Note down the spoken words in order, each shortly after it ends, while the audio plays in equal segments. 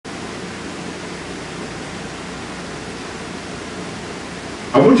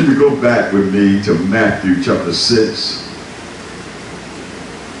I want you to go back with me to Matthew chapter 6.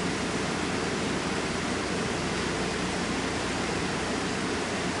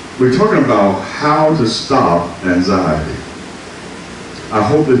 We're talking about how to stop anxiety. I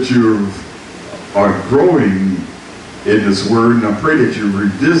hope that you are growing in this word, and I pray that you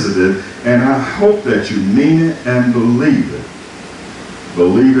revisit it, and I hope that you mean it and believe it.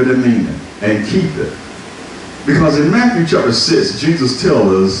 Believe it and mean it, and keep it. Because in Matthew chapter 6, Jesus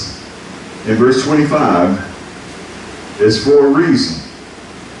tells us in verse 25, it's for a reason.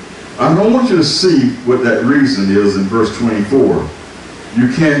 I don't want you to see what that reason is in verse 24.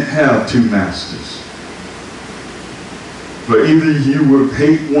 You can't have two masters. But either you will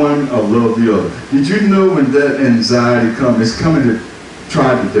hate one or love the other. Did you know when that anxiety comes, it's coming to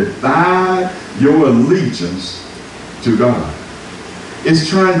try to divide your allegiance to God. It's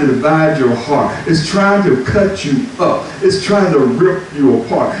trying to divide your heart. It's trying to cut you up. It's trying to rip you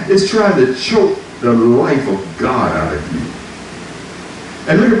apart. It's trying to choke the life of God out of you.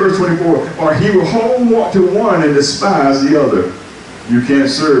 And look at verse 24. Or he will hold to one and despise the other. You can't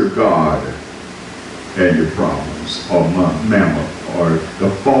serve God and your problems, or mammon, or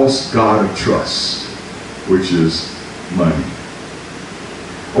the false god of trust, which is money.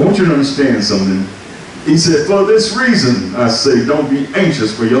 I want you to understand something. He said, for this reason, I say, don't be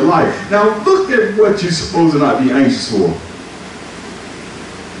anxious for your life. Now look at what you're supposed to not be anxious for.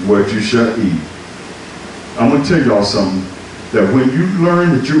 What you shall eat. I'm going to tell y'all something, that when you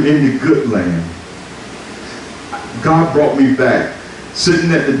learn that you're in the good land, God brought me back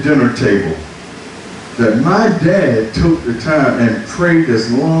sitting at the dinner table, that my dad took the time and prayed this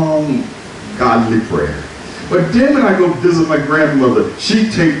long godly prayer. But then when I go visit my grandmother, she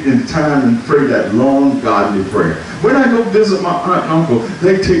take the time and pray that long godly prayer. When I go visit my aunt and uncle,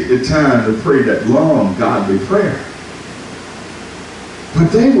 they take the time to pray that long godly prayer.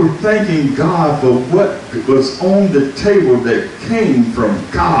 But they were thanking God for what was on the table that came from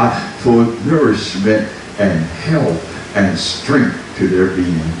God for nourishment and health and strength to their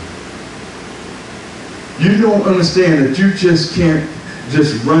being. You don't understand that you just can't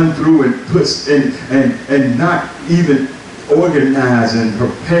just run through and put and not even organize and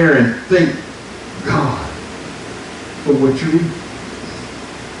prepare and thank God for what you eat.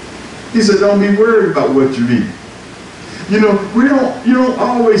 He said, don't be worried about what you eat. You know, you don't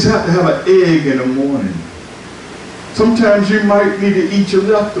always have to have an egg in the morning. Sometimes you might need to eat your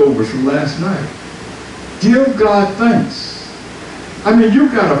leftovers from last night. Give God thanks. I mean, you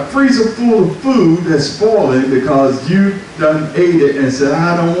got a freezer full of food that's spoiling because you done ate it and said,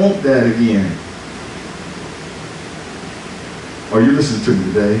 I don't want that again. Are you listening to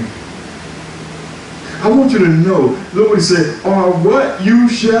me today? I want you to know, look what he said, or what you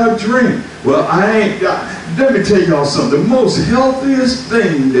shall drink. Well, let me tell y'all something. The most healthiest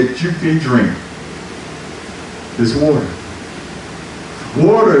thing that you can drink is water.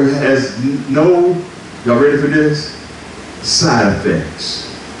 Water has no, y'all ready for this? Side effects.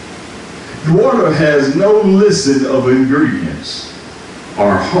 Water has no list of ingredients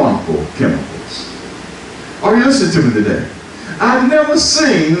or harmful chemicals. Are you listening to me today? I've never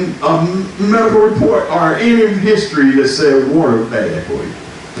seen a medical report or any history that said water is bad for you.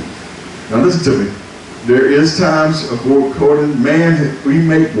 Now listen to me. There is times, according to man, we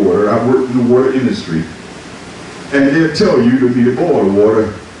make water. I work in the water industry. And they'll tell you to be to boil the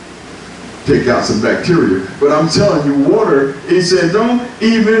water, take out some bacteria. But I'm telling you, water, he said, don't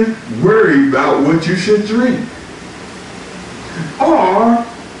even worry about what you should drink. Or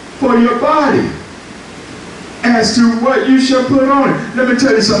for your body, as to what you shall put on it. Let me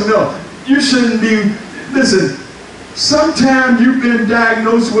tell you something else. You shouldn't be, listen, sometimes you've been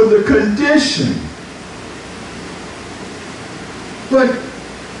diagnosed with a condition. But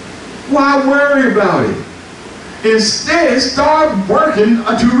why worry about it? Instead, start working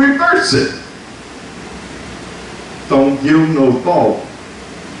to reverse it. Don't give no thought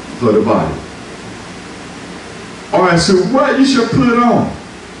for the body. All right, so what you should put on.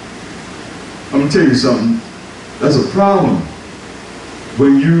 I'm going to tell you something. That's a problem.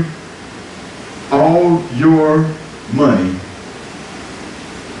 When all your money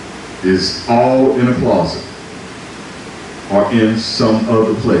is all in a closet or in some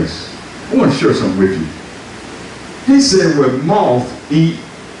other place. I want to share something with you. He said, where moth eat,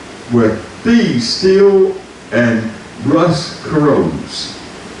 where thieves steal, and rust corrodes.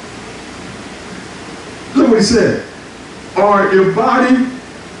 Look what he said. Or your body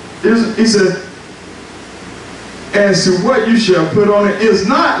is, he said, as to what you shall put on it, is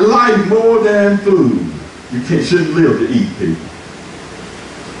not life more than food. You shouldn't live to eat, people.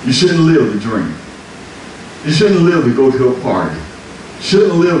 You shouldn't live to drink. You shouldn't live to go to a party.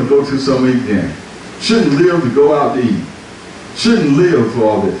 Shouldn't live to go to some event. Shouldn't live to go out to eat. Shouldn't live for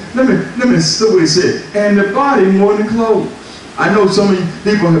all this. Let me see what he said. And the body more than clothes. I know some of you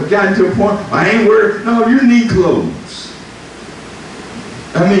people have gotten to a point, I ain't worried. No, you need clothes.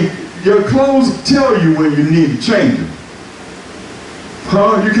 I mean, your clothes tell you when you need to change them.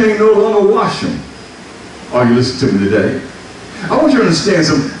 Huh? You can't no longer wash them. Are you listening to me today? I want you to understand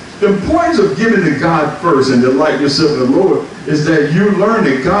something. The importance of giving to God first and delight yourself in the Lord is that you learn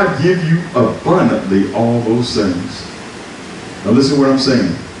that God gives you abundantly all those things. Now listen to what I'm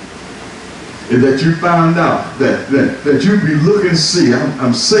saying. Is that you found out that you be looking and see,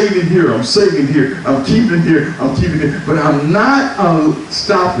 I'm saving here, I'm saving here, I'm keeping here, I'm keeping here, but I'm not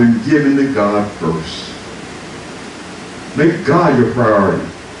stopping giving to God first. Make God your priority.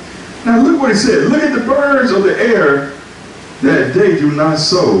 Now look what he said. Look at the birds of the air, that they do not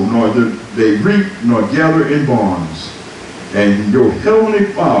sow, nor do they reap, nor gather in barns, and your heavenly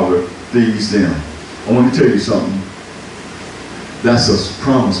Father feeds them. I want to tell you something. That's a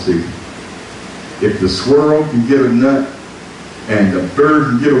promise, people. If the squirrel can get a nut and the bird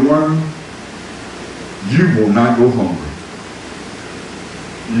can get a worm, you will not go hungry.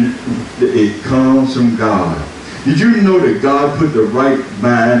 It comes from God. Did you know that God put the right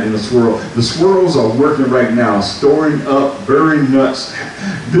mind in the squirrel? The squirrels are working right now, storing up, burying nuts,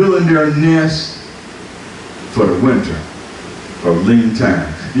 building their nests for the winter, for lean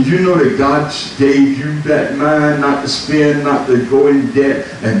time. Did you know that God gave you that mind not to spend, not to go in debt,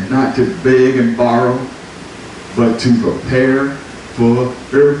 and not to beg and borrow, but to prepare for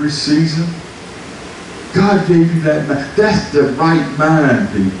every season? God gave you that mind. That's the right mind,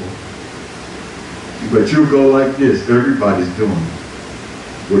 people. But you'll go like this. Everybody's doing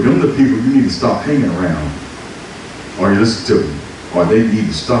it. Well, them the people you need to stop hanging around. Or you listen to them. Or they need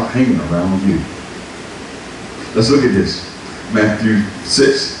to stop hanging around you. Let's look at this. Matthew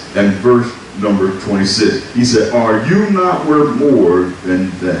 6 and verse number 26. He said, are you not worth more than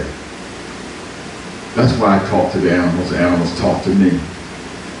they? That's why I talk to the animals. The animals talk to me.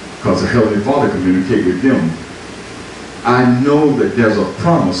 Because the Heavenly Father communicates with them. I know that there's a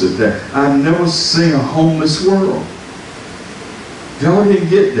promise of that. I've never seen a homeless world. Y'all didn't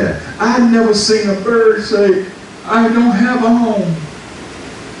get that. I've never seen a bird say, I don't have a home.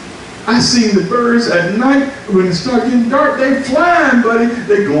 I seen the birds at night when it starts getting dark, they flying, buddy.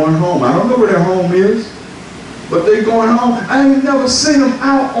 They going home. I don't know where their home is, but they going home. I ain't never seen them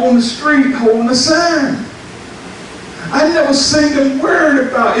out on the street holding a sign. I never seen them worried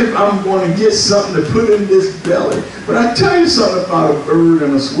about if I'm going to get something to put in this belly. But I tell you something about a bird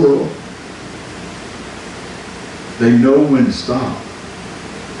and a squirrel. They know when to stop.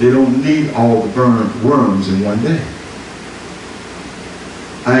 They don't need all the worms in one day.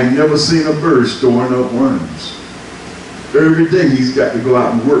 I ain't never seen a bird storing up worms. Every day he's got to go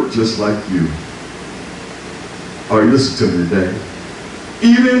out and work just like you. Are you listening to me today?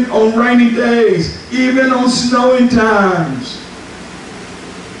 Even on rainy days, even on snowing times,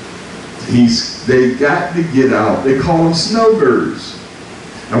 they got to get out. They call them snowbirds.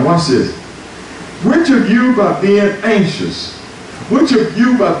 Now watch this. Which of you by being anxious, which of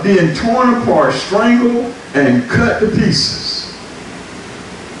you by being torn apart, strangled, and cut to pieces,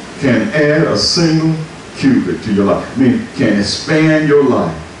 can add a single cubit to your life? I mean, can expand your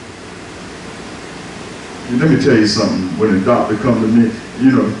life? Let me tell you something. When a doctor comes to me,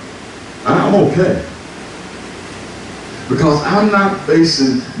 you know, I'm okay. Because I'm not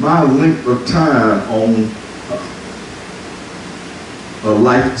basing my length of time on a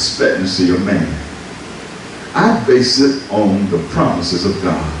life expectancy of man. I base it on the promises of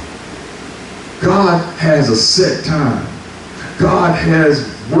God. God has a set time. God has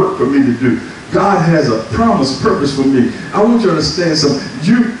work for me to do. God has a promise, purpose for me. I want you to understand something.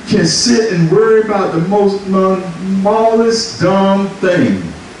 You can sit and worry about the most smallest dumb thing,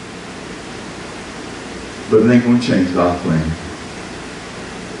 but it ain't going to change God's plan.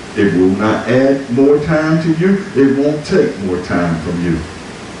 It will not add more time to you. It won't take more time from you.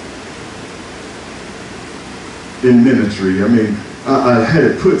 In ministry, I mean, I had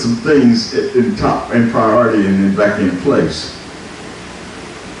to put some things in top and priority and then back in place.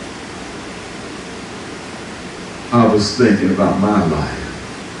 I was thinking about my life.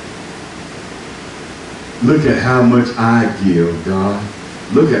 Look at how much I give, God.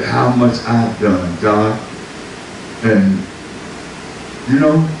 Look at how much I've done, God. And, you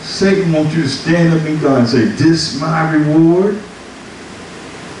know, Satan wants you to stand up in God and say, this is my reward.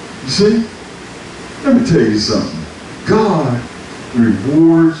 You see? Let me tell you something. God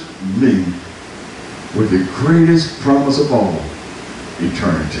rewards me with the greatest promise of all,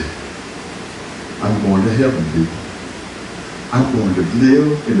 eternity. I'm going to heaven, people. I'm going to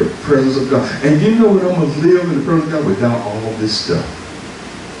live in the presence of God. And you know what I'm going to live in the presence of God without all this stuff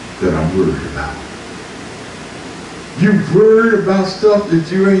that I'm worried about. You're worried about stuff that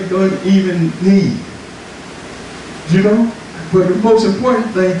you ain't going to even need. You know? But the most important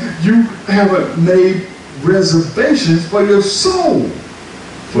thing, you haven't made reservations for your soul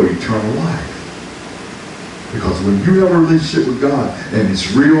for eternal life. Because when you have a relationship with God and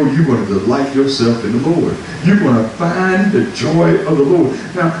it's real, you're going to delight yourself in the Lord. You're going to find the joy of the Lord.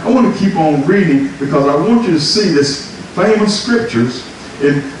 Now, I want to keep on reading because I want you to see this famous scriptures.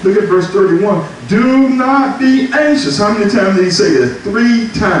 And look at verse 31. Do not be anxious. How many times did he say that? 3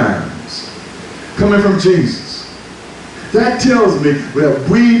 times. Coming from Jesus. That tells me that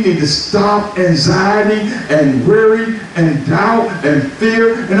we need to stop anxiety and worry and doubt and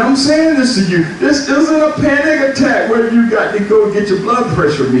fear. And I'm saying this to you. This isn't a panic attack where you got to go get your blood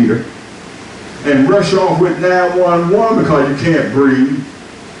pressure meter and rush off with 911 because you can't breathe.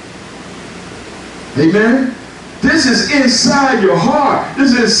 Amen? This is inside your heart.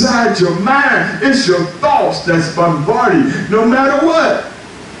 This is inside your mind. It's your thoughts that's bombarding you, no matter what.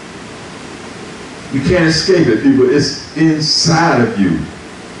 You can't escape it, people. It's inside of you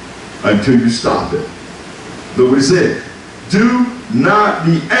until you stop it. Look what he said. Do not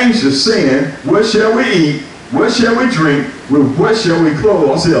be anxious, saying, what shall we eat? What shall we drink? With what shall we clothe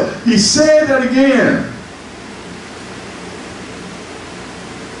ourselves? He said that again.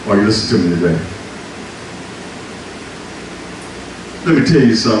 Are you listening to me today? Let me tell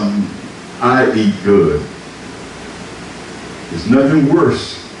you something. I eat good. There's nothing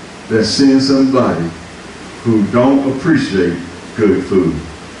worse than seeing somebody who don't appreciate good food.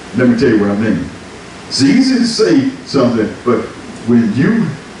 Let me tell you what I mean. It's easy to say something, but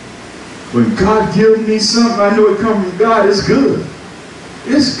when God gives me something, I know it comes from God, it's good.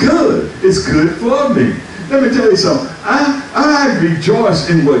 It's good. It's good for me. Let me tell you something. I rejoice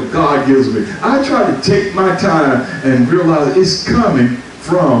in what God gives me. I try to take my time and realize it's coming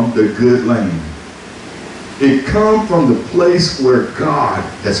from the good land. It comes from the place where God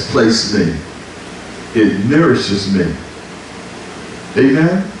has placed me. It nourishes me.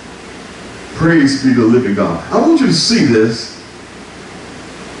 Amen? Praise be the living God. I want you to see this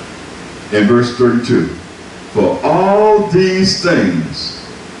in verse 32. For all these things,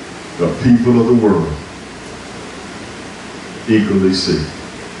 the people of the world eagerly seek.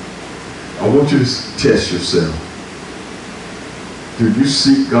 I want you to test yourself. Do you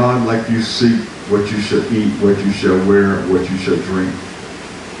seek God like you seek what you shall eat, what you shall wear, what you shall drink?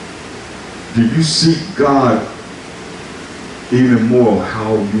 Do you seek God even more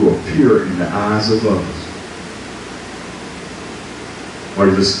how you appear in the eyes of others? Are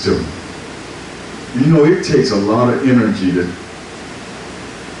you listening to me? You know, it takes a lot of energy to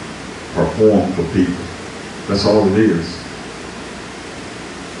perform for people. That's all it is.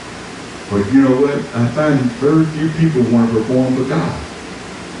 But you know what? I find very few people want to perform for God.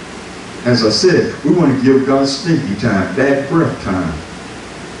 As I said, we want to give God sneaky time, bad breath time,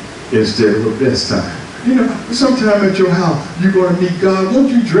 instead of the best time. You know, sometime at your house, you're going to meet God. Won't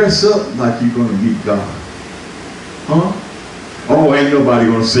you dress up like you're going to meet God? Huh? Oh, ain't nobody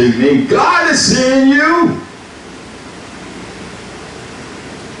going to see me. God is seeing you.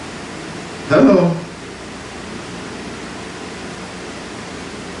 Hello.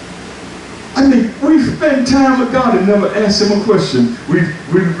 I mean, we spend time with God and never ask him a question.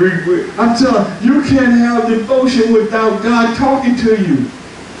 I'm telling you, you can't have devotion without God talking to you.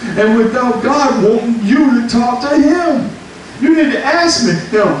 And without God wanting you to talk to him. You need to ask me,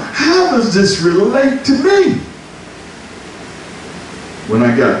 how does this relate to me? When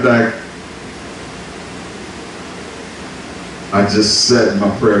I got back, I just sat in my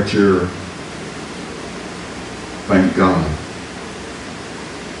prayer chair. Thank God.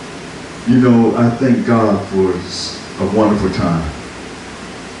 You know, I thank God for a wonderful time.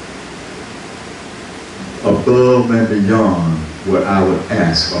 Above and beyond what I would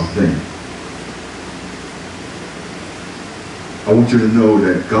ask or think. I want you to know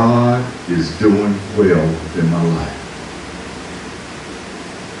that God is doing well in my life.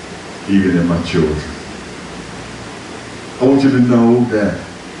 Even in my children. I want you to know that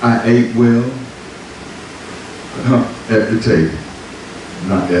I ate well at the table,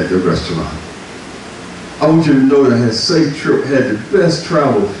 not at the restaurant. I want you to know that I had a safe trip, had the best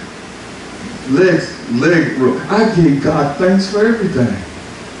travel, leg room. I gave God thanks for everything.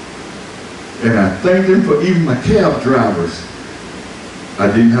 And I thanked him for even my cab drivers. I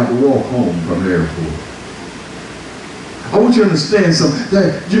didn't have to walk home from the airport. I want you to understand something.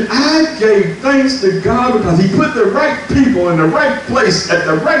 That I gave thanks to God because he put the right people in the right place at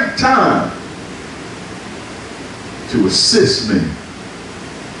the right time to assist me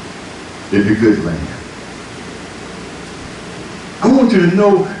in the good land. I want you to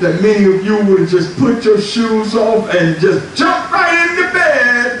know that many of you would have just put your shoes off and just jump right into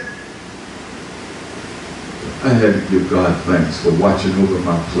bed. I had to give God thanks for watching over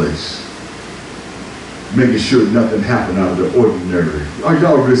my place, making sure nothing happened out of the ordinary. Are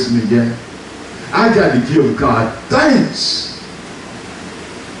y'all listening yet? I got to give God thanks.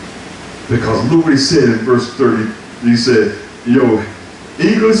 Because look what he said in verse 30. He said, your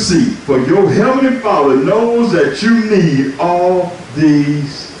eagle seat, for your heavenly Father knows that you need all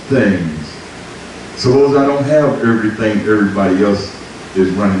these things. Suppose I don't have everything everybody else is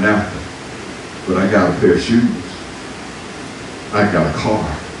running after, but I got a pair of shoes. I got a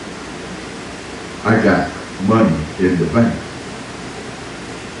car. I got money in the bank.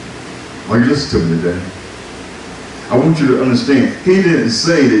 Are you listening to me today? I want you to understand, he didn't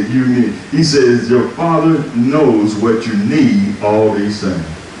say that you need, he says your Father knows what you need, all these things.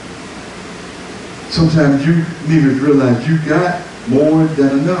 Sometimes you need to realize you got more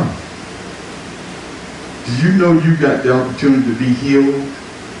than enough. Did you know you got the opportunity to be healed?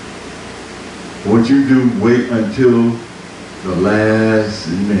 What you do, wait until the last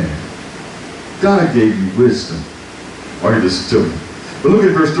minute. God gave you wisdom. Are you listening to me? But look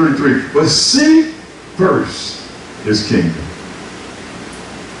at verse 33. But seek first his kingdom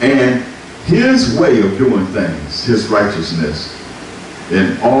and his way of doing things, his righteousness,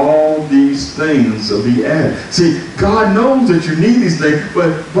 and all these things will be added. See, God knows that you need these things,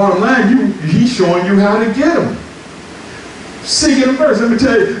 but bottom line, he's showing you how to get them. Seek him first. Let me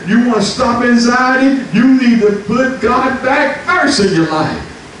tell you, you want to stop anxiety, you need to put God back first in your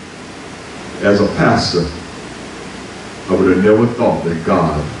life. As a pastor, I would have never thought that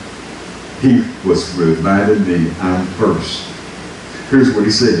God, he was reminding me I'm first. Here's what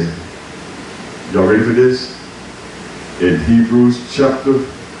he said. Y'all ready for this? In Hebrews chapter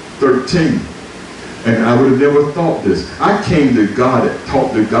 13. And I would have never thought this. I came to God and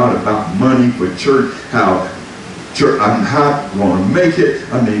talked to God about money for church, how church, I'm not going to make it.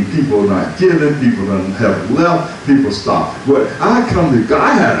 I mean, people are not giving, people don't have left, people stop. But I come to God,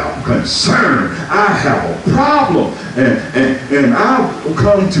 I had a concern, I have a problem, and I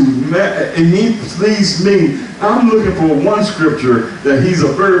come to, and he leads me. I'm looking for one scripture that he's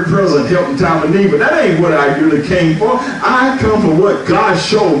a very present help in time of need, but that ain't what I really came for. I come for what God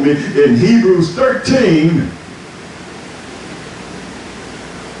showed me in Hebrews 13.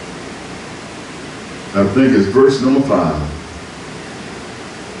 I think it's verse number 5.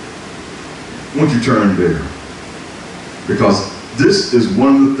 Won't you turn there? Because this is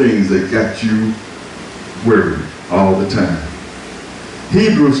one of the things that got you worried all the time.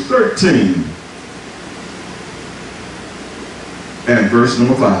 Hebrews 13 and verse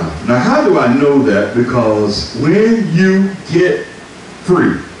number 5. Now, how do I know that? Because when you get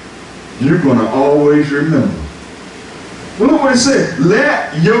free, you're going to always remember. Well, look what it said.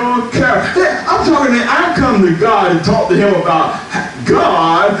 Let your character. I'm coming to God and talk to him about,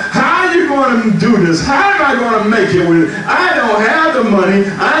 God, how are you going to do this? How am I going to make it with it? I don't have the money.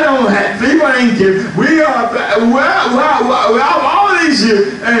 I don't have, people ain't giving. We are, well, all these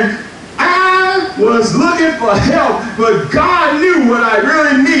years, and I was looking for help, but God knew what I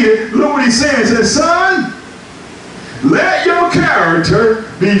really needed. Look what he's saying. He says, son, let your character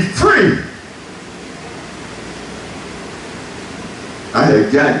be free. I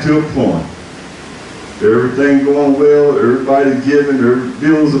had gotten to a point. Everything going well, everybody giving, their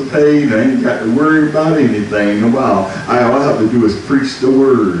bills are paid, I ain't got to worry about anything in a while. All I have to do is preach the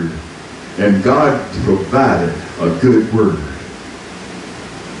word. And God provided a good word.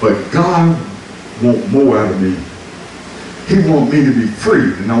 But God wants more out of me. He wants me to be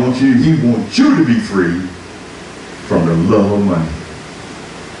free. And he wants you to be free from the love of money.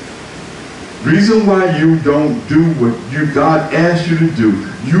 Reason why you don't do what God asked you to do,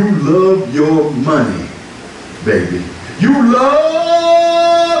 you love your money, baby. You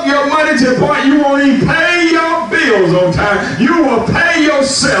love your money to the point you won't even pay your bills on time. You will pay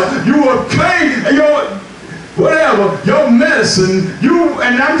yourself. You will pay your whatever, your medicine.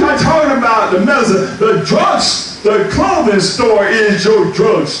 And I'm not talking about the medicine. The drugs, the clothing store is your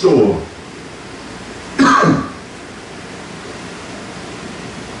drug store.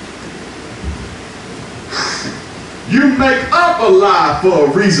 You make up a lie for a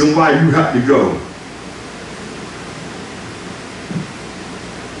reason why you have to go.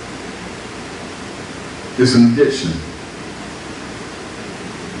 It's an addiction.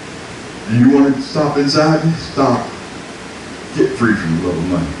 Do you want to stop anxiety? Stop. Get free from the love of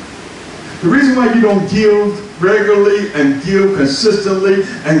money. The reason why you don't give regularly and give consistently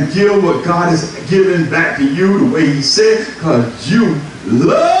and give what God has given back to you the way he said, because you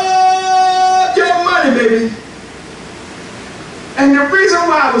love your money, baby. And the reason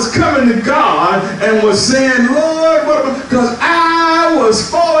why I was coming to God and was saying, Lord, what, because I was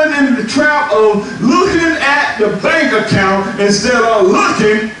falling into the trap of looking at the bank account instead of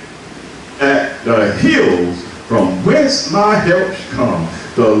looking at the hills from whence my help comes.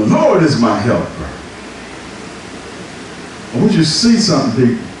 The Lord is my helper. I want you to see something,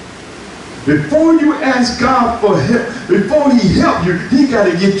 people. Before you ask God for help, before he helps you, he got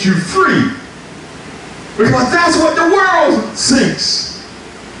to get you free. Because that's what the world seeks.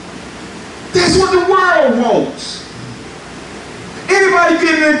 That's what the world wants. Anybody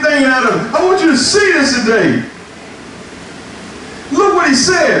getting anything out of it? I want you to see this today. Look what he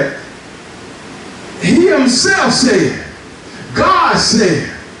said. He himself said, God said,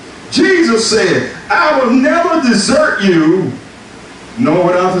 Jesus said, I will never desert you, nor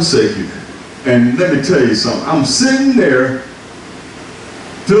will I forsake you. And let me tell you something. I'm sitting there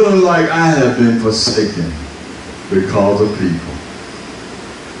feeling like I have been forsaken because of people.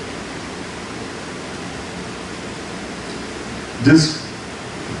 This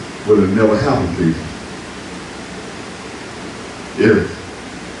would have never happened, people, if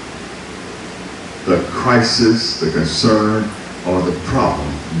the crisis, the concern, or the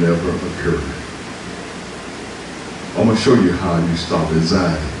problem never occurred. I'm going to show you how you stop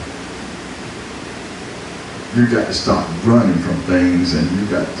anxiety. You got to stop running from things, and you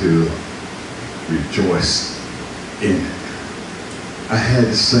got to rejoice in it. I had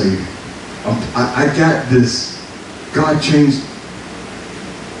to say, I got this. God changed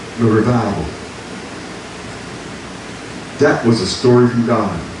the revival. That was a story from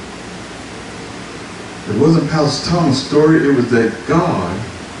God. It wasn't Pastor Thomas' story. It was that God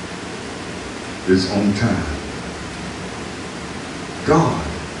is on time. God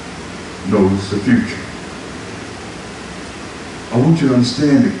knows the future. I want you to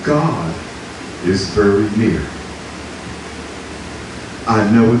understand that God is very near. I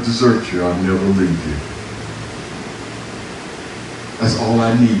never desert you. I never leave you. That's all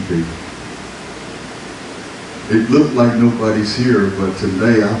I need, baby. It looked like nobody's here, but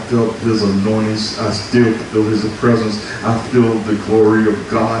today I felt his anointing. I still feel his presence. I feel the glory of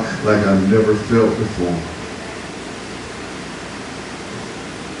God like I never felt before.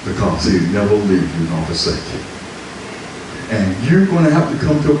 Because he'll never leave you nor forsake you. And you're going to have to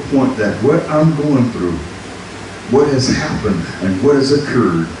come to a point that what I'm going through, what has happened and what has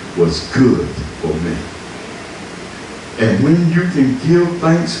occurred was good for me. And when you can give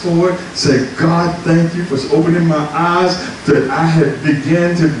thanks for it, say, God, thank you for opening my eyes that I have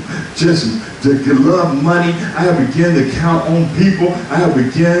begun to to love money. I have begun to count on people. I have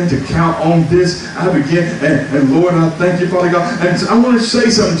begun to count on this. I have begun, and Lord, I thank you, Father God. And I want to say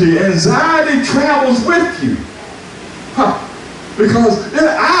something to you. Anxiety travels with you. Because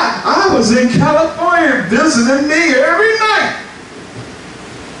I was in California visiting me every night.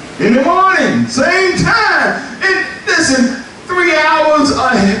 In the morning, same time. And listen, 3 hours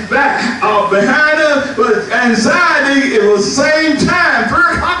behind us, but anxiety, it was the same time, 3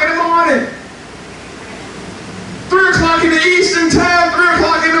 o'clock in the morning. 3 o'clock in the Eastern time, 3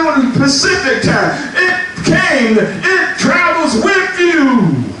 o'clock in the Pacific time. It travels with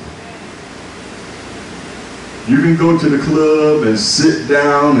you. You can go to the club and sit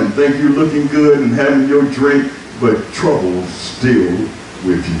down and think you're looking good and having your drink, but trouble's still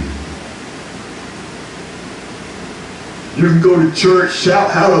with you. You can go to church,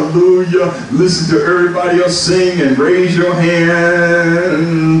 shout hallelujah, listen to everybody else sing and raise your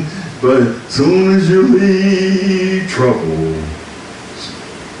hand, but as soon as you leave, trouble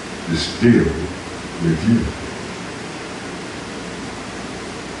is still with you.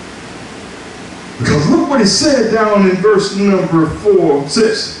 Because look what he said down in verse number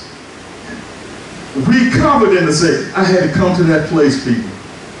 4-6. Be confident to say, I had to come to that place, people,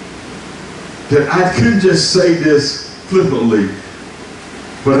 that I couldn't just say this flippantly,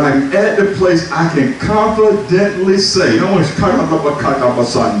 but I'm at the place I can confidently say, I want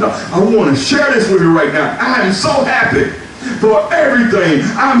to share this with you right now. I am so happy for everything.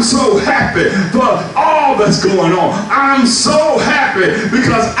 I'm so happy for all that's going on. I'm so happy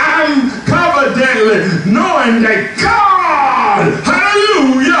because I'm confidently knowing that God,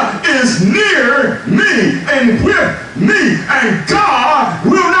 hallelujah, is near me and with me, and God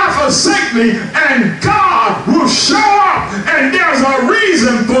will not forsake me, and God will show up, and there's a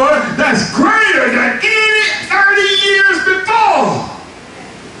reason for it that's greater than any 30 years before.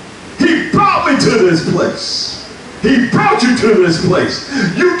 He brought me to this place. He brought you to this place.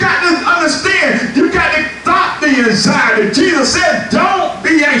 You got to understand, you got to stop be anxiety. Jesus said, don't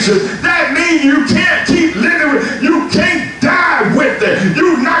be anxious. That means you can't keep living with it. You can't die with it.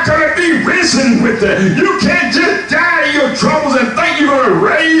 You're not going to be risen with it. You can't just die in your troubles and think you're going to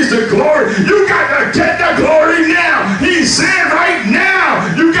raise the glory. You got to get the glory now. He said right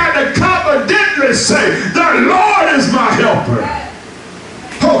now, you got to confidently say, the Lord is my helper.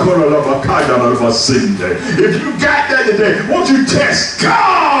 If you got that today, won't you test,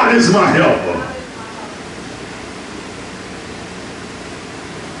 God is my helper.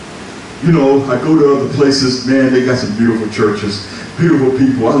 You know, I go to other places, man, they got some beautiful churches, beautiful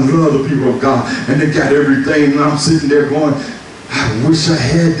people. I love the people of God, and they got everything, and I'm sitting there going, I wish I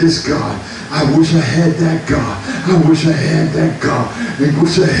had this God. I wish I had that God. I wish I had that God. I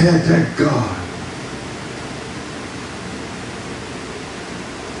wish I had that God.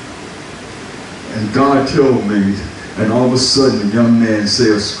 And God told me, and all of a sudden a young man say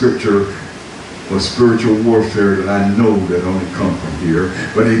a scripture or spiritual warfare that I know that only come from here,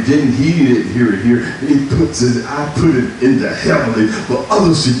 but he didn't hear it here. He puts it, I put it in the heavenly for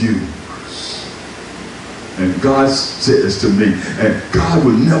others to use. And God said this to me, and God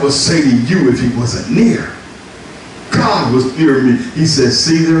would never say to you if he wasn't near. God was near me. He said,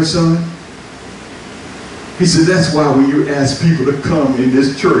 see there, son? He said, that's why when you ask people to come in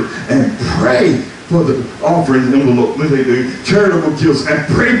this church and pray for the offering envelope, the charitable gifts, and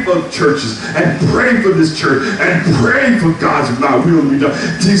pray for churches, and pray for this church, and pray for God's will to be done.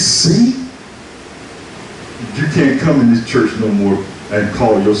 Do you see? You can't come in this church no more and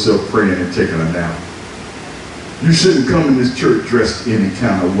call yourself praying and taking a nap. You shouldn't come in this church dressed any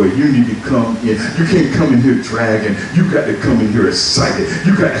kind of way. You need to come in. You can't come in here dragging. You got to come in here excited.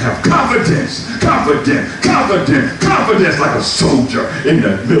 You got to have confidence, confidence like a soldier in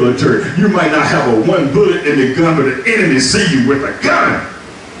the military. You might not have a one bullet in the gun, but the enemy see you with a gun.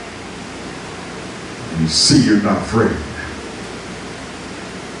 And you see you're not afraid.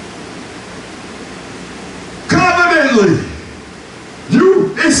 Confidently.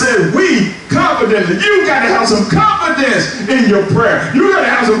 It said we confidently. You got to have some confidence in your prayer. You got to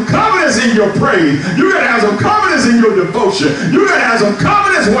have some confidence in your praise. You got to have some confidence in your devotion. You got to have some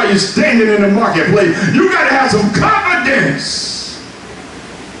confidence while you're standing in the marketplace. You got to have some confidence.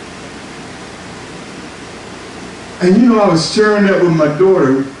 And you know, I was sharing that with my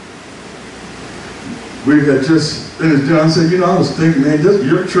daughter. We had just finished dinner. I said, you know, I was thinking, man, this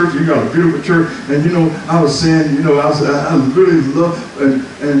your church, you got a beautiful church. And you know, I was saying, you know, I really love, and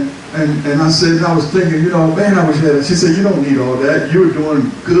I said, I was thinking, you know, man, I wish I had it. She said, you don't need all that. You're doing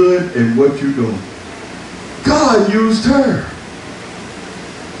good in what you're doing. God used her.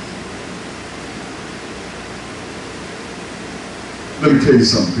 Let me tell you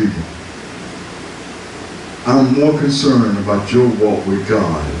something, people. I'm more concerned about your walk with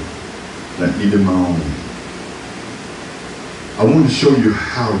God than even my own. I want to show you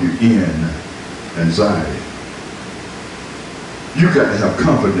how you end anxiety. You got to have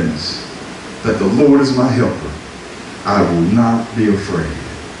confidence that the Lord is my helper. I will not be afraid.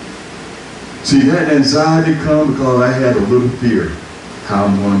 See, that anxiety comes because I had a little fear how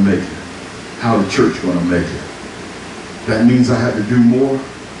I'm going to make it, how the church is going to make it. That means I have to do more.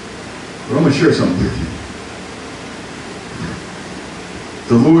 But I'm going to share something with you.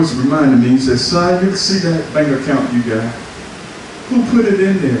 The Lord's reminded me, he said, son, you see that bank account you got? Who put it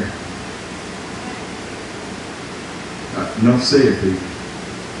in there? Enough said, people.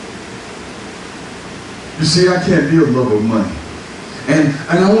 You see, I can't be a lover of money. And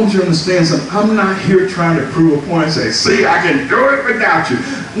I want you to understand something. I'm not here trying to prove a point and say, see, I can do it without you.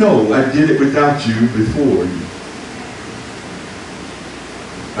 No, I did it without you before you.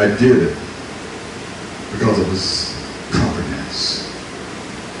 I did it because of his confidence,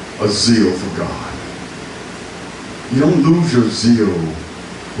 a zeal for God. You don't lose your zeal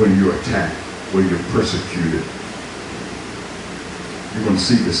when you're attacked, when you're persecuted. You're going to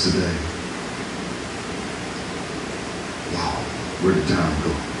see this today. Wow, where did time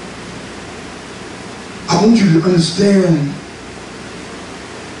go? I want you to understand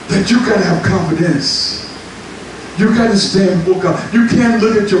that you got to have confidence. You got to stand before God. You can't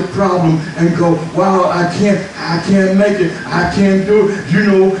look at your problem and go, wow, I can't make it. I can't do it. You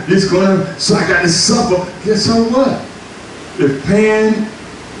know, it's going to, so I got to suffer. Guess so what? If pain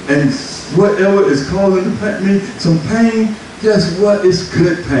and whatever is causing me some pain, guess what? It's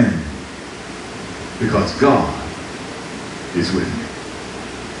good pain. Because God is with me.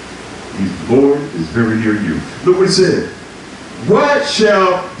 The Lord is very near you. Look what it said. What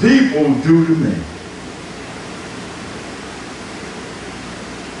shall people do to me?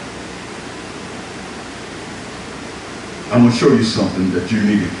 I'm going to show you something that you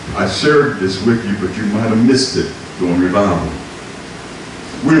need. I shared this with you, but you might have missed it during revival.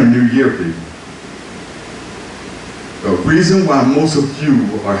 We're in New Year, people. The reason why most of you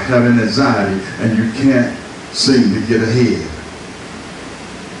are having anxiety and you can't seem to get ahead,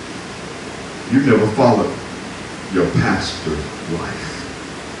 you never followed your pastor's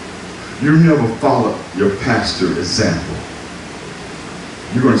life. You never followed your pastor's example.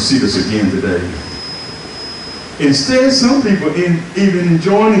 You're going to see this again today. Instead, some people even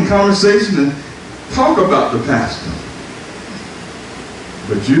join in conversation and talk about the pastor.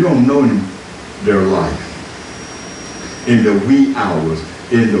 But you don't know their life. In the wee hours,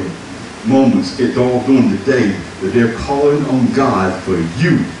 in the moments, it's all during the day that they're calling on God for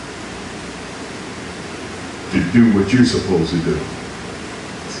you to do what you're supposed to do.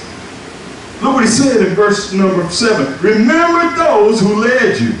 Look what he said in verse number 7. Remember those who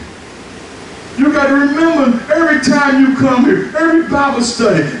led you. You got to remember every time you come here, every Bible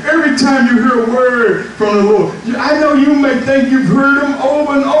study, every time you hear a word from the Lord. I know you may think you've heard them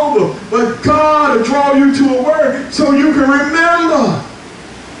over and over, but God will draw you to a word so you can remember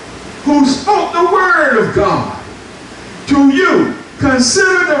who spoke the word of God to you.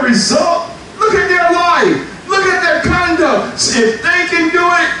 Consider the result. Look at their life. Look at their conduct. If they can do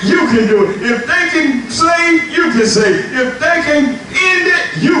it, you can do it. If they can save, you can save. If they can end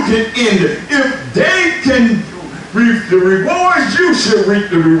it, you can end it. If they can reap the rewards, you should reap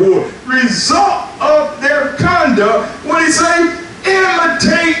the reward. Result of their conduct, what did he say?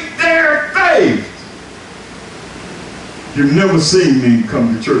 Imitate their faith. You've never seen me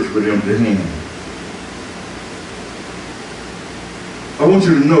come to church with empty hands. I want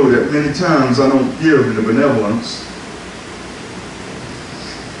you to know that many times I don't give in the benevolence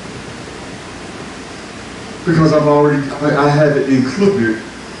because I have it included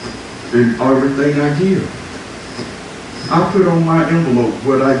in everything I give. I put on my envelope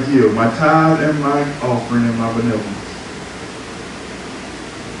what I give, my tithe and my offering and my benevolence.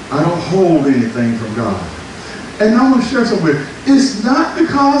 I don't hold anything from God. And I'm going to share something with you. It's not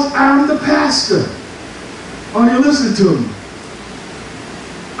because I'm the pastor. Are you listening to me?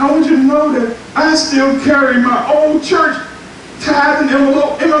 I want you to know that I still carry my old church tithe and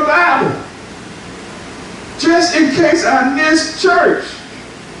envelope in my Bible. Just in case I missed church.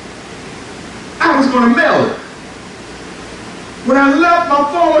 I was going to mail it. When I left my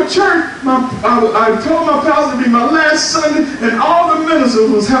former church, I told my pastor to be my last Sunday, and all the ministers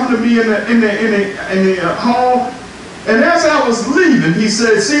was having to be in the hall. And as I was leaving, he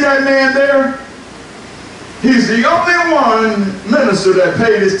said, "See that man there? He's the only one minister that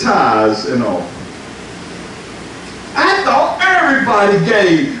paid his tithes and all." I thought everybody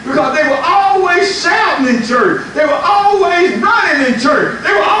gave because they were always shouting in church. They were always running in church.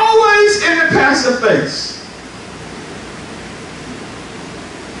 They were always in the pastor's face.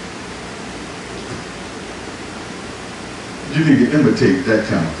 You need to imitate that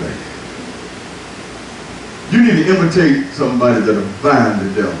kind of faith. You need to imitate somebody that'll bind the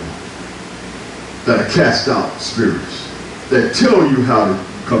devil, that'll cast out spirits, that tell you how to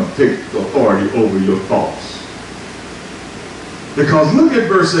come take authority over your thoughts. Because look at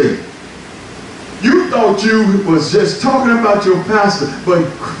verse 8. You thought you was just talking about your pastor, but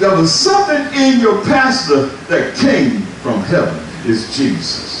there was something in your pastor that came from heaven. It's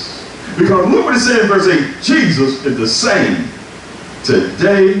Jesus. Because look what it said in verse 8. Jesus is the same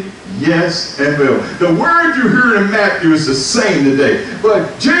today, yes, and forever. The word you hear in Matthew is the same today.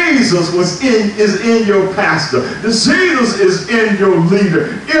 But Jesus is in your pastor. Jesus is in your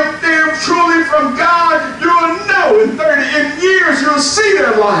leader. If they're truly from God, you'll know in years you'll see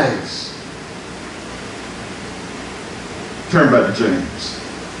their lives. Turn back to James.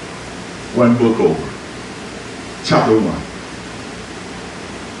 One book over. Chapter 1.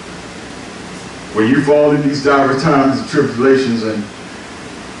 When you fall in these dire times of tribulations and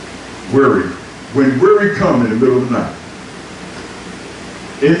worry, when worry comes in the middle of the night,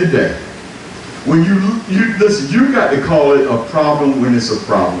 in the day, when you listen, you got to call it a problem when it's a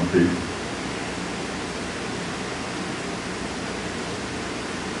problem, people.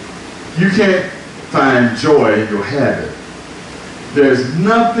 You can't find joy in your habit. There's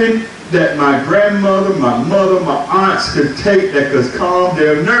nothing that my grandmother, my mother, my aunts could take that could calm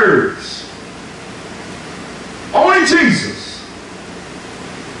their nerves. Only Jesus.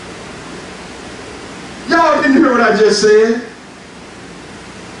 Y'all didn't hear what I just said.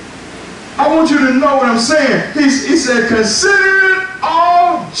 I want you to know what I'm saying. He said, consider it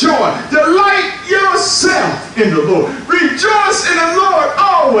all joy. Delight yourself in the Lord. Rejoice in the Lord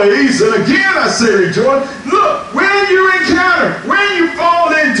always. And again I say rejoice. Look, when you encounter, when you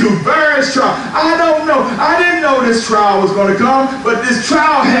fall into into various trials. I don't know. I didn't know this trial was going to come, but this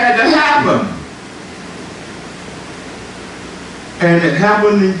trial had to happen. And it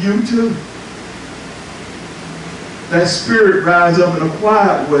happened in you too. That spirit rises up in a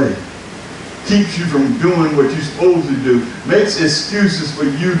quiet way. Keeps you from doing what you're supposed to do. Makes excuses for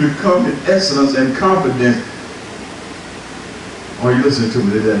you to come in excellence and confidence. Are you listening to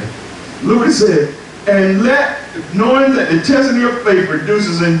me today? Look what it said. And knowing that the testing of your faith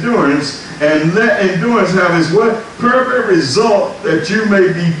produces endurance, and let endurance have its what? Perfect result, that you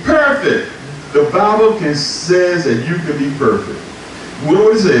may be perfect. The Bible says that you can be perfect.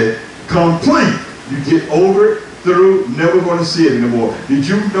 What was it? Complete. You get over it, through, never going to see it anymore. Did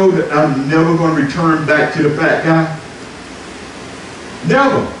you know that I'm never going to return back to the fat guy?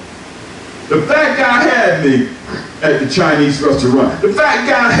 Never. The fat guy had me at the Chinese restaurant. The fat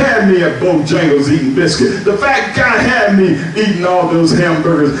guy had me at Bojangles eating biscuit. The fat guy had me eating all those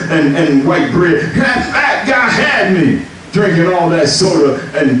hamburgers and white bread. That fat guy had me drinking all that soda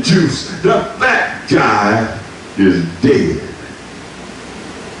and juice. The fat guy is dead.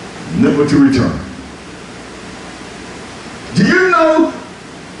 Never to return. Do you know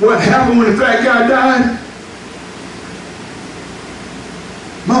what happened when the fat guy died?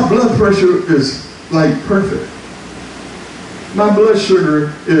 My blood pressure is like perfect. My blood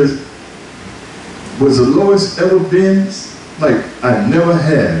sugar was the lowest ever been, like I never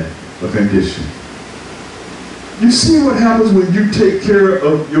had a condition. You see what happens when you take care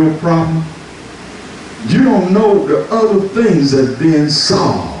of your problem? You don't know the other things that's being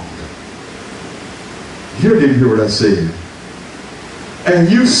solved. You didn't hear what I said.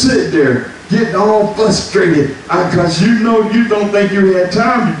 And you sit there getting all frustrated because you know you don't think you had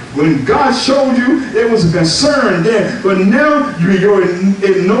time. When God showed you, it was a concern then. But now you're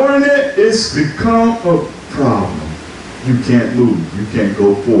ignoring it. It's become a problem. You can't move. You can't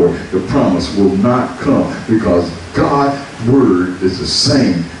go forward. The promise will not come because God's word is the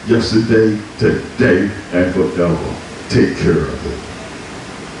same yesterday, today, and forever. Take care of it.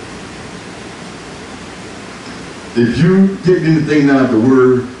 If you get anything out of the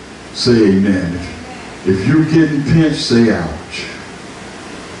word, say amen. If you're getting pinched, say ouch.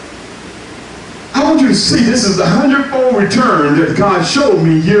 I want you to see this is the 100-fold return that God showed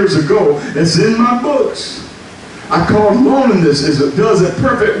me years ago. It's in my books. I call loneliness is it does a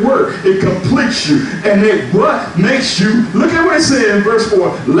perfect work. It completes you. And it what makes you, look at what it said in verse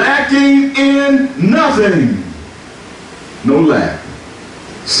 4, lacking in nothing. No lack.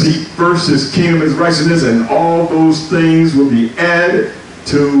 Seek first his kingdom, his righteousness, and all those things will be added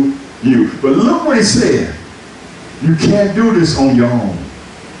to you. But look what he said. You can't do this on your own.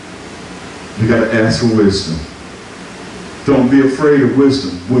 You got to ask for wisdom. Don't be afraid of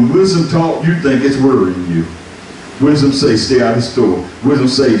wisdom. When wisdom talks, you think it's worrying you. Wisdom say, stay out of the store. Wisdom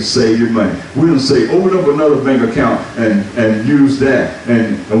say, save your money. Wisdom say, open up another bank account and use that.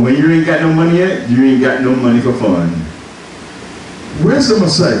 And when you ain't got no money yet, you ain't got no money for fun. Wisdom will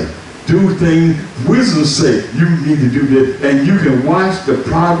say, do things. Wisdom say, you need to do this. And you can watch the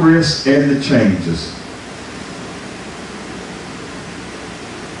progress and the changes.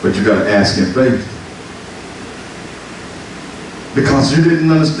 But you got to ask in faith. Because you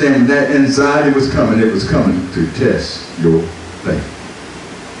didn't understand that anxiety was coming. It was coming to test your faith.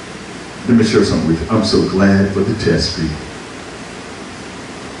 Let me share something with you. I'm so glad for the test people.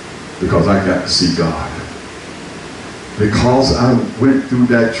 Because I got to see God. Because I went through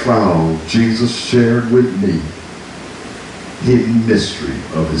that trial, Jesus shared with me hidden mystery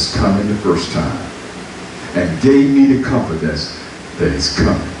of his coming the first time. And gave me the confidence that he's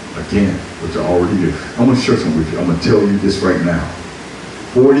coming again, which I already knew. I'm going to share something with you. I'm going to tell you this right now.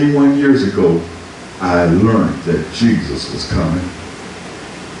 41 years ago, I learned that Jesus was coming.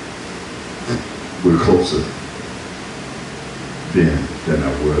 We're closer then than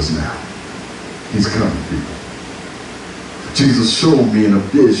I was now. He's coming, people. Jesus showed me in a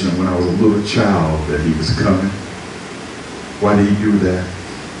vision when I was a little child that he was coming. Why did he do that?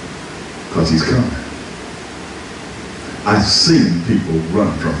 Because he's coming. I've seen people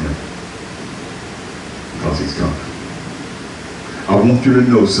run from him because he's coming. I want you to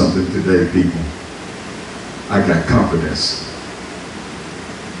know something today, people. I got confidence.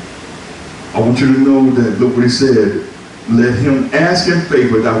 I want you to know that, look what he said, let him ask in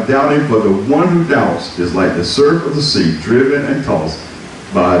faith without doubting, for the one who doubts is like the surf of the sea, driven and tossed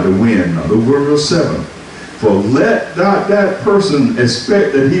by the wind. Now, the word 7. For let not that person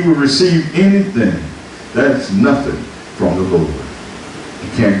expect that he will receive anything. That's nothing from the Lord.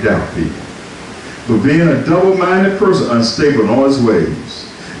 You can't doubt people. But being a double-minded person, unstable in all his ways.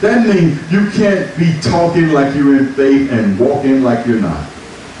 That means you can't be talking like you're in faith and walking like you're not.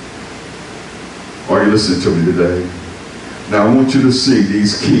 Are you listening to me today? Now I want you to see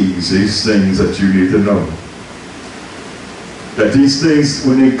these keys, these things that you need to know. That these things,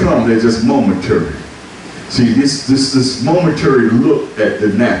 when they come, they're just momentary. See, this momentary look at the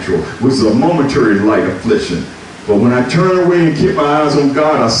natural was a momentary light affliction. But when I turn away and keep my eyes on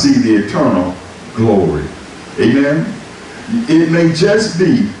God, I see the eternal glory. Amen? It may just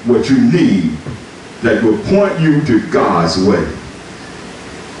be what you need that will point you to God's way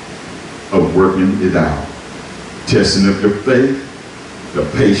of working it out. Testing of your faith, the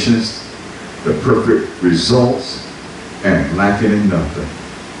patience, the perfect results, and lacking in nothing.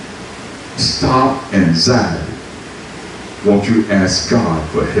 Stop anxiety. Won't you ask God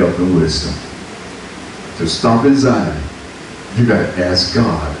for help and wisdom? To stop anxiety, you got to ask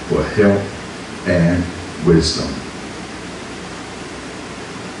God for help and wisdom.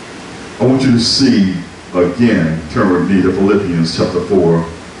 I want you to see again, turn with me to Philippians chapter 4.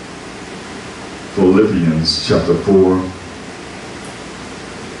 Philippians chapter 4.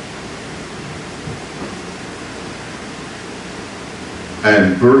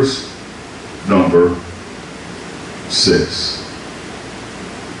 And verse number 6.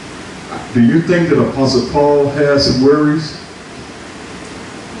 Do you think that Apostle Paul has some worries?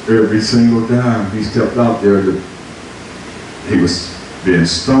 Every single time he stepped out there, he was being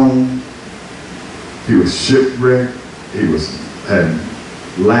stoned, he was shipwrecked, he had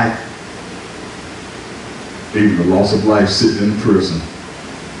lack, even the loss of life sitting in prison.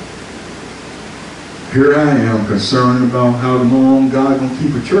 Here I am concerned about how long God gonna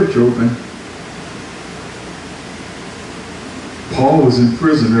keep a church open. Paul was in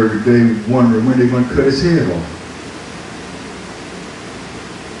prison every day wondering when they're going to cut his head off.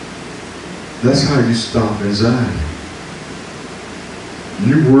 That's how you stop anxiety.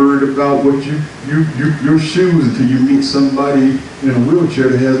 You're worried about what your shoes until you meet somebody in a wheelchair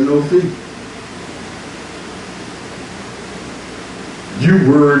that has no feet. You're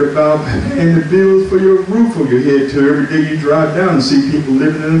worried about paying the bills for your roof over your head till every day you drive down and see people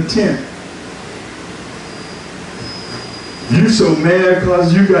living in a tent. You're so mad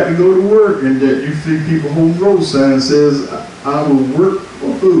because you got to go to work and that you see people holding road signs that says, I will work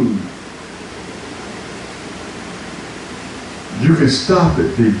for food. You can stop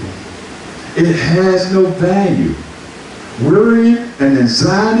it, people. It has no value. Worrying and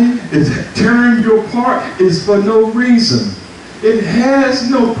anxiety is tearing you apart is for no reason. It has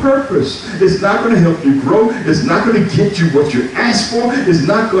no purpose. It's not going to help you grow. It's not going to get you what you asked for. It's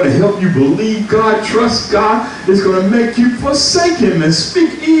not going to help you believe God, trust God. It's going to make you forsake Him and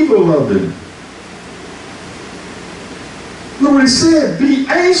speak evil of Him. Look what He said. Be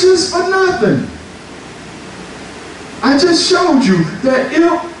anxious for nothing. I just showed you that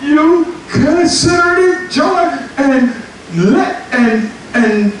if you consider it joy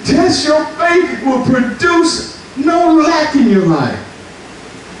and test your faith will produce no lack in your life.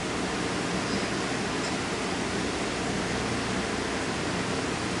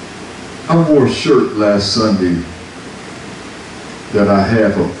 I wore a shirt last Sunday that I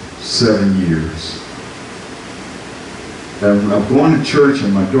had for 7 years. And I'm going to church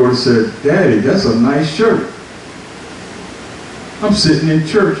and my daughter said, Daddy, that's a nice shirt. I'm sitting in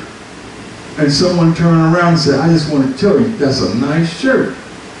church and someone turned around and said, I just want to tell you that's a nice shirt.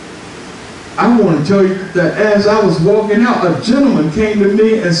 I want to tell you that as I was walking out, a gentleman came to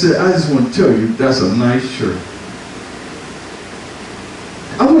me and said, I just want to tell you that's a nice shirt.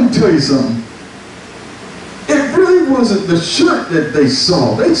 I want to tell you something. It really wasn't the shirt that they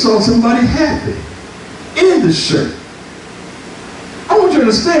saw. They saw somebody happy in the shirt. I want you to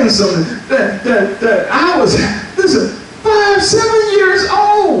understand something, that I was, listen, 5, 7 years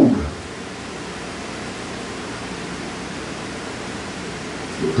old.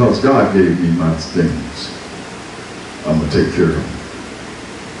 Because God gave me my things, I'm going to take care of them.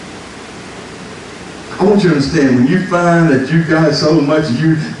 I want you to understand, when you find that you got so much,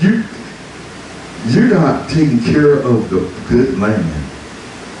 you're not taking care of the good land.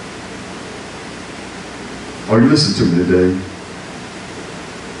 Are you listening to me today?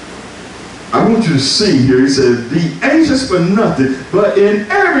 I want you to see here, he says, be anxious for nothing, but in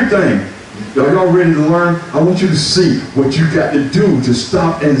everything. Are y'all ready to learn? I want you to see what you got to do to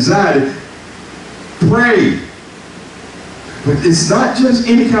stop anxiety. Pray. But it's not just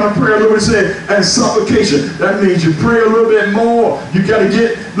any kind of prayer. Look what it said, and supplication. That means you pray a little bit more. You got to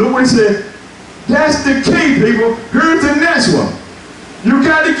get, look what it said. That's the key, people. Here's the next one. You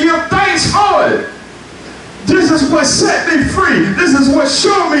got to give thanks for it. This is what set me free. This is what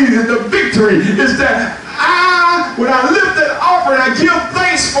showed me the victory, is that When I lift that offering, I give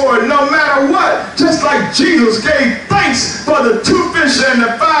thanks for it no matter what. Just like Jesus gave thanks for the 2 fish and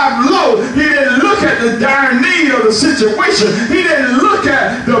the 5 loaves. He didn't look at the dire need of the situation. He didn't look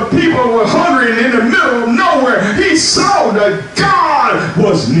at the people who were hungry in the middle of nowhere. He saw that God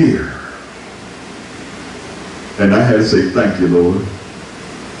was near. And I had to say, thank you, Lord.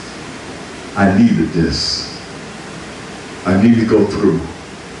 I needed this. I need to go through.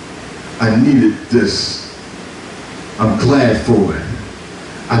 I needed this. I'm glad for it.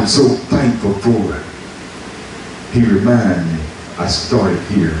 I'm so thankful for it. He reminded me I started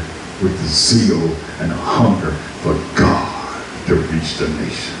here with the zeal and the hunger for God to reach the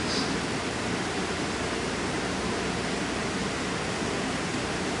nations.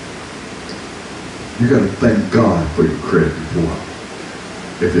 You got to thank God for your credit report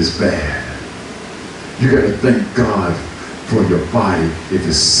if it's bad. You got to thank God for your body if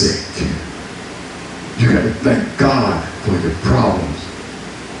it's sick. You got to thank God for your problems.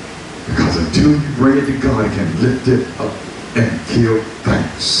 Because until you bring it to God, it can lift it up and give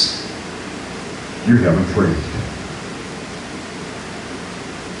thanks. You haven't prayed.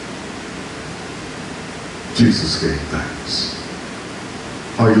 Jesus gave thanks.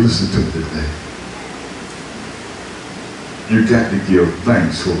 Are you listening to me today? You got to give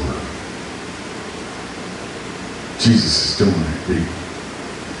thanks for it. Jesus is doing it, people.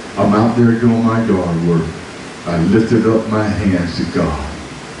 I'm out there doing my yard work. I lifted up my hands to God.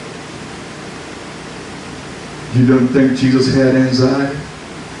 You don't think Jesus had anxiety?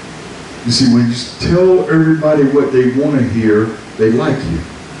 You see, when you tell everybody what they want to hear, they like you.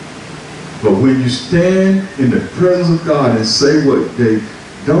 But when you stand in the presence of God and say what they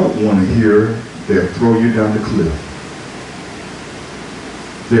don't want to hear, they'll throw you down the cliff.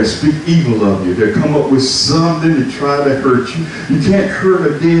 They'll speak evil of you. They'll come up with something to try to hurt you. You can't hurt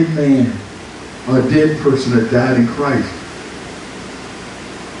a dead man or a dead person that died in Christ.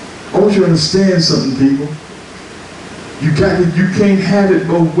 I want you to understand something, people. You can't have it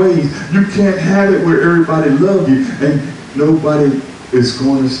both ways. You can't have it where everybody loves you and nobody is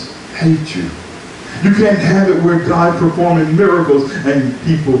going to hate you. You can't have it where God performing miracles and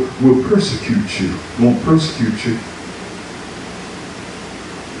people will persecute you, won't persecute you.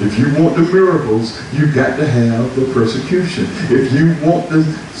 If you want the miracles, you got to have the persecution. If you want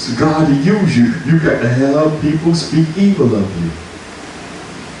God to use you, you got to have people speak evil of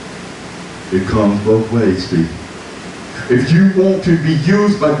you. It comes both ways, people. If you want to be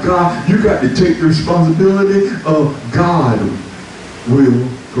used by God, you got to take the responsibility of God will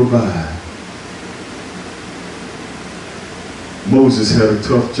provide. Moses had a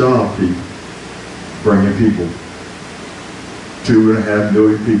tough job, people, bringing people. 2.5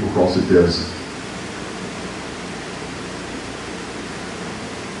 million people across the desert.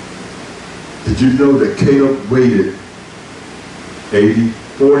 Did you know that Caleb waited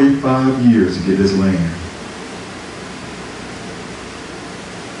 45 years to get his land?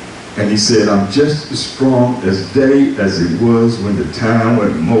 And he said, I'm just as strong as day as it was when the time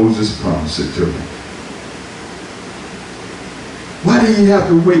when Moses promised it to me. Why did he have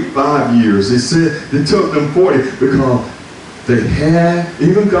to wait 5 years? They said it took them 40 because they had,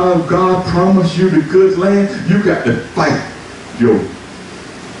 even God promised you the good land, you got to fight you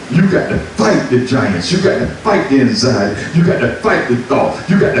got to fight the giants. You got to fight the anxiety. You got to fight the thought.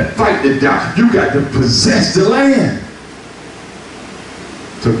 You got to fight the doubt. You got to possess the land.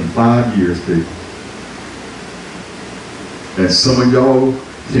 It took them 5 years, people. And some of y'all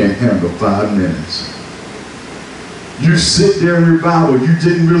can't handle 5 minutes. You sit there in revival, you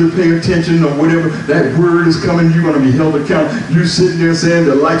didn't really pay attention or whatever, that word is coming, you're going to be held accountable. You sitting there saying,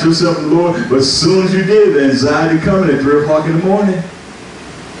 delight yourself in the Lord, but as soon as you did, the anxiety coming at 3 o'clock in the morning.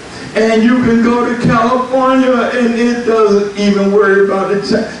 And you can go to California and it doesn't even worry about the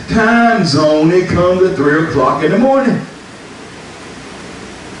time zone. It comes at 3 o'clock in the morning.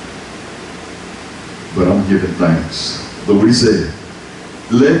 But I'm giving thanks. Look what he said.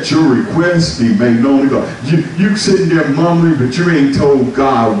 Let your requests be made known to God. You sitting there mumbling, but you ain't told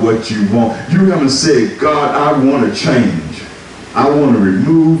God what you want. You haven't said, God, I want to change. I want to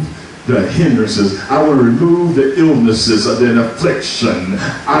remove the hindrances. I want to remove the illnesses or the affliction.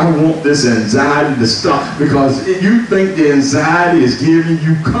 I want this anxiety to stop, because you think the anxiety is giving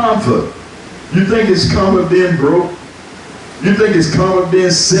you comfort. You think it's comfort being broke. You think it's comfort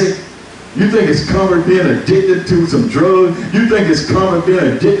being sick. You think it's comfort being addicted to some drug. You think it's comfort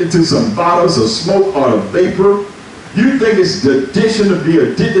being addicted to some bottles of smoke or of vapor. You think it's the addiction to be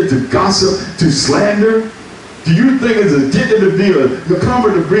addicted to gossip, to slander. Do you think it's addicted to be the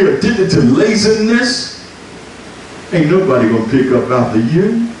comfort to be addicted to laziness? Ain't nobody gonna pick up after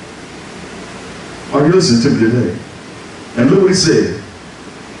you. Are you listening to me today? And look what he said.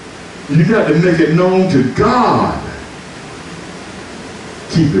 You got to make it known to God.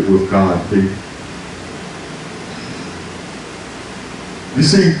 Keep it with God, people. You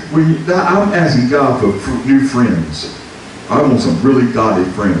see, I'm asking God for new friends. I want some really godly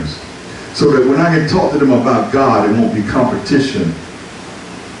friends. So that when I can talk to them about God, it won't be competition,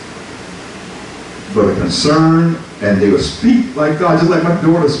 but a concern, and they will speak like God, just like my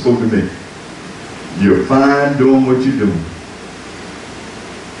daughter spoke to me. You're fine doing what you're doing.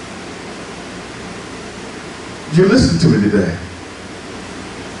 You listen to me today.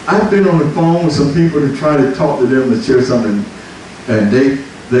 I've been on the phone with some people to try to talk to them to share something, and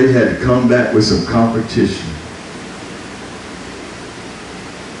they had to come back with some competition.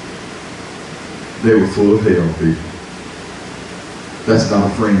 They were full of hell, people. That's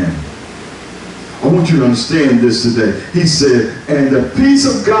not a friend. I want you to understand this today. He said, and the peace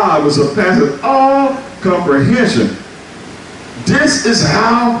of God was surpassing all comprehension. This is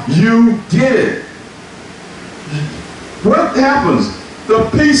how you get it. What happens? The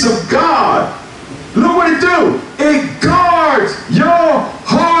peace of God. Look what it do. It guards your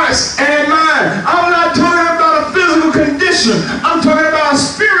hearts and mind. I'm not talking about a physical condition. I'm talking about a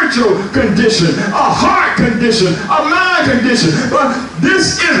spiritual condition, a heart condition, a mind condition. But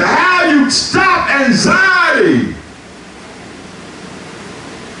this is how you stop anxiety.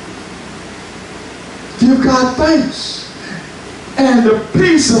 Give God thanks. And the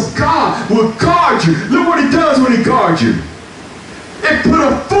peace of God will guard you. Look what he does when he guards you. It put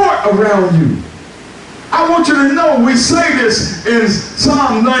a fort around you. I want you to know, we say this in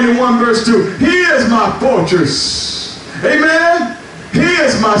Psalm 91 verse 2. He is my fortress. Amen. He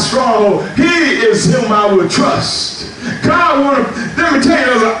is my stronghold. He is whom I will trust. God let me tell you,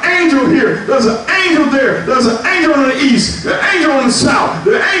 there's an angel here. There's an angel there. There's an angel on the east. The angel on the south.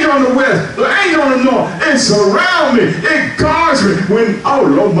 The angel on the west. The angel on the north. It surrounds me. It guards me. When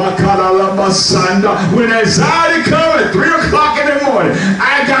anxiety comes at 3 o'clock in the morning,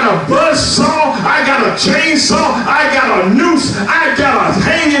 I got a buzzsaw. I got a chainsaw. I got a noose. I got a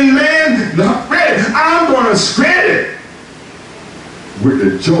hanging man. I'm going to shred it with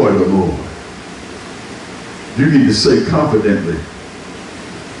the joy of the Lord. You need to say confidently,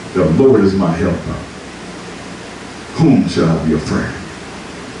 the Lord is my helper. Whom shall I be afraid?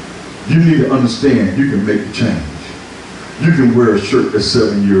 You need to understand you can make a change. You can wear a shirt that's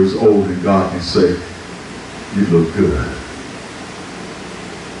 7 years old and God can say, you look good.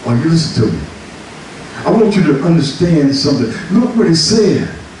 Oh, you listen to me. I want you to understand something. Look what he said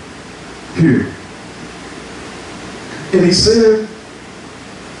here. And he said,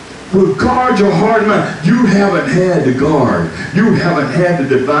 will guard your heart and mind. You haven't had the guard. You haven't had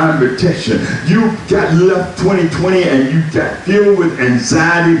the divine protection. You got left 2020 and you got filled with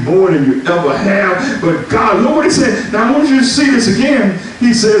anxiety more than you ever have. But God, look what he said. Now I want you to see this again.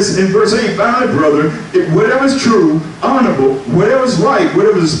 He says in verse 8, finally, brother, whatever is true, honorable, whatever is right,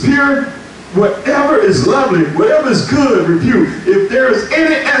 whatever is pure, whatever is lovely, whatever is good repute, if there is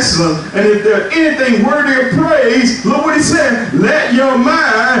any excellence, and if there is anything worthy of praise, look what he said, let your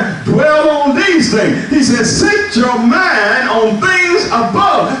mind dwell on these things. He says, set your mind on things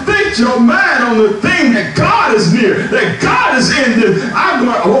above. Think your mind on the thing that God is near, that God is in this.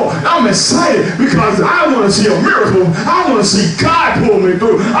 I'm excited because I want to see a miracle. I want to see God pull me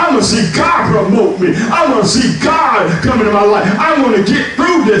through. I want to see God promote me. I want to see God come into my life. I want to get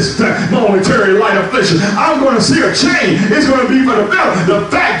through this momentary light affliction. I'm going to see a change. It's going to be for the better. The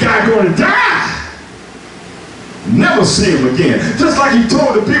fat guy going to die. Never see him again. Just like he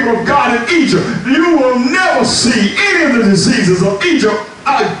told the people of God in Egypt, you will never see any of the diseases of Egypt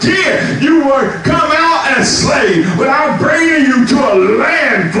again. You will come out as slave, but I'm bringing you to a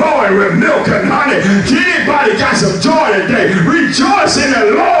land flowing with milk and honey. Anybody got some joy today? Rejoice in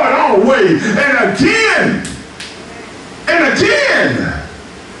the Lord always. And again, and again.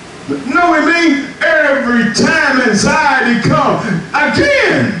 Know what I mean? Every time anxiety comes,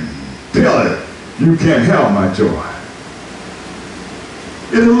 again, tell it, you can't have my joy.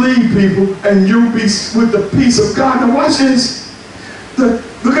 It'll leave people and you'll be with the peace of God. Now watch this.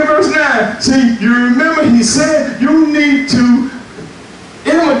 Look at verse 9. See, you remember he said you need to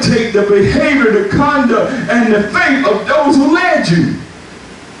imitate the behavior, the conduct, and the faith of those who led you.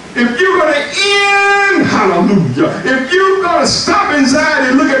 If you're going to end, hallelujah, if you're going to stop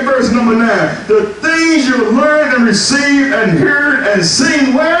anxiety, look at verse number 9. The things you learned and received and heard and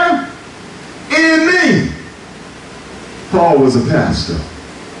seen where? In me. Paul was a pastor.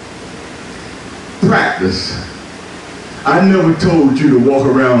 Practice. I never told you to walk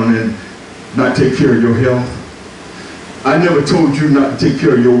around and not take care of your health. I never told you not to take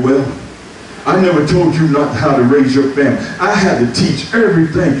care of your wealth. I never told you not how to raise your family. I had to teach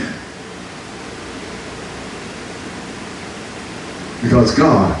everything. Because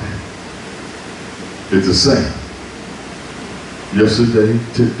God is the same. Yesterday,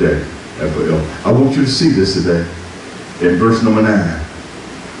 today, and forever. I want you to see this today. In verse number 9,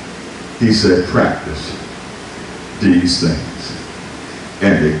 he said, practice these things,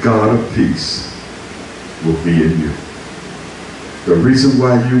 and the God of peace will be in you. The reason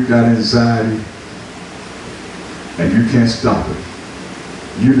why you got anxiety and you can't stop it,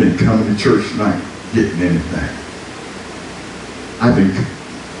 you've been coming to church tonight getting anything. I've been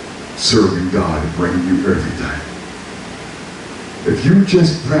serving God and bringing you everything. If you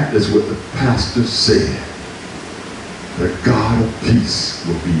just practice what the pastor said, the God of peace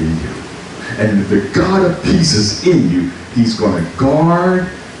will be in you. And if the God of peace is in you, he's going to guard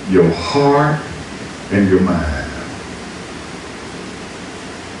your heart and your mind.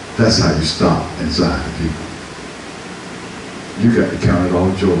 That's how you stop anxiety, people. You got to count it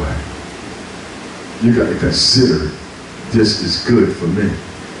all joy. You got to consider this is good for me.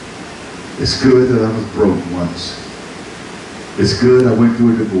 It's good that I was broke once. It's good I went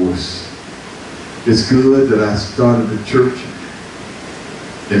through a divorce. It's good that I started the church.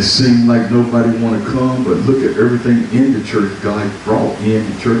 It seemed like nobody wanted to come, but look at everything in the church God brought in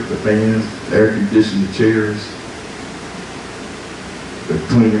the church, the fans, the air conditioning, the chairs, the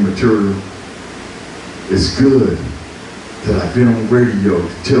cleaning material. It's good that I've been on radio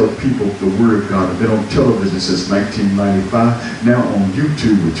to tell people the Word of God. I've been on television since 1995, now on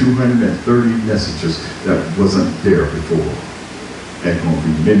YouTube with 230 messages that wasn't there before, and going to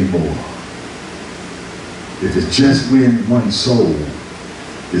be many more. If it's just win one soul,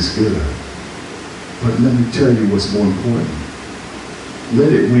 it's good. But let me tell you what's more important.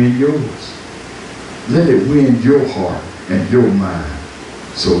 Let it win yours. Let it win your heart and your mind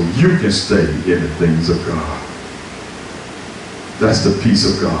so you can stay in the things of God. That's the peace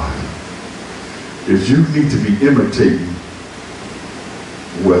of God. If you need to be imitating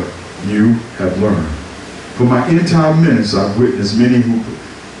what you have learned. For my entire ministry, I've witnessed many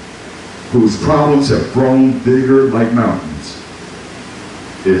whose problems have grown bigger like mountains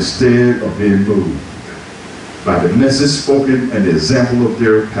instead of being moved by the message spoken and the example of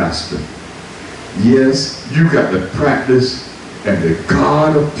their pastor. Yes, you got to practice, and the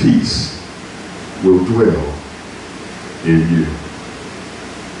God of peace will dwell in you.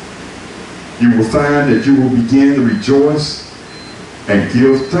 You will find that you will begin to rejoice and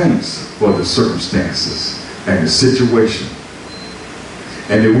give thanks for the circumstances and the situation.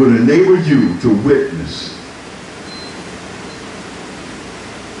 And it will enable you to witness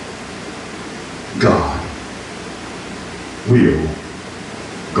God will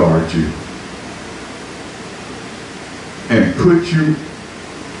guard you and put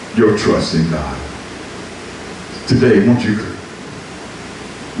your trust in God. Today, won't you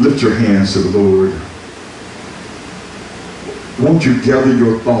lift your hands to the Lord? Won't you gather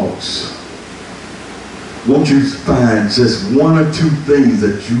your thoughts? Won't you find just one or two things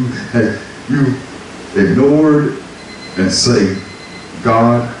that you ignored and say,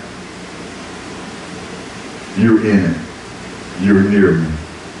 God, you're in it. You're near me.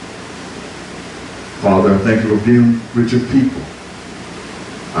 Father, I thank you for being with your people.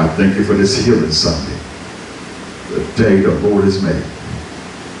 I thank you for this healing Sunday, the day the Lord has made,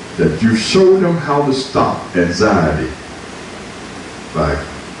 that you showed them how to stop anxiety by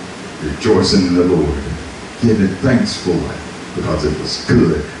rejoicing in the Lord, giving thanks for it because it was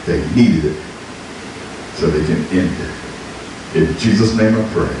good. They needed it so they can end it. In Jesus' name I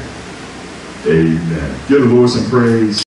pray. Amen. Give the Lord some praise.